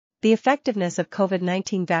The effectiveness of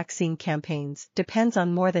COVID-19 vaccine campaigns depends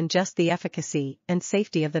on more than just the efficacy and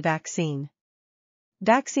safety of the vaccine.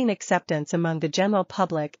 Vaccine acceptance among the general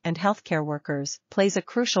public and healthcare workers plays a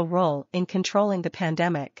crucial role in controlling the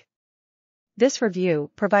pandemic. This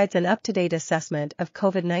review provides an up-to-date assessment of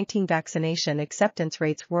COVID-19 vaccination acceptance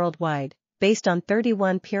rates worldwide, based on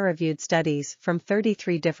 31 peer-reviewed studies from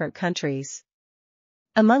 33 different countries.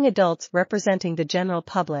 Among adults representing the general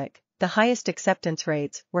public, the highest acceptance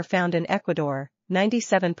rates were found in Ecuador,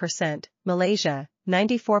 97%, Malaysia,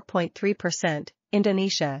 94.3%,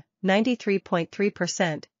 Indonesia,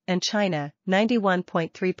 93.3%, and China,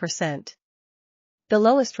 91.3%. The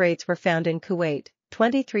lowest rates were found in Kuwait,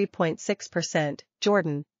 23.6%,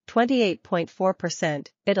 Jordan, 28.4%,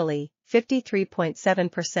 Italy,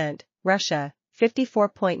 53.7%, Russia,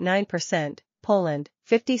 54.9%, Poland,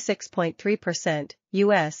 56.3%,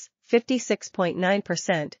 US,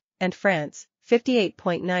 56.9%, and France,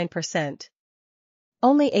 58.9%.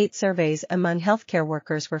 Only 8 surveys among healthcare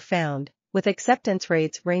workers were found, with acceptance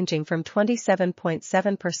rates ranging from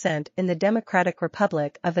 27.7% in the Democratic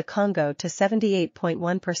Republic of the Congo to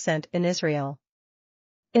 78.1% in Israel.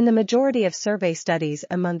 In the majority of survey studies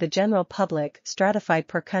among the general public stratified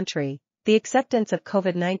per country, the acceptance of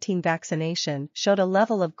COVID-19 vaccination showed a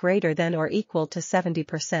level of greater than or equal to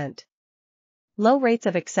 70%. Low rates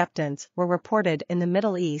of acceptance were reported in the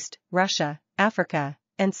Middle East, Russia, Africa,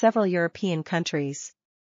 and several European countries.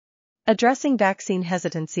 Addressing vaccine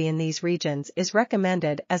hesitancy in these regions is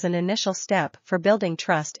recommended as an initial step for building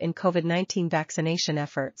trust in COVID-19 vaccination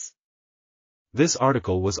efforts. This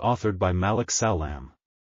article was authored by Malik Sallam.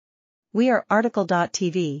 We are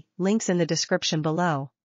RTCLTV, links in the description below.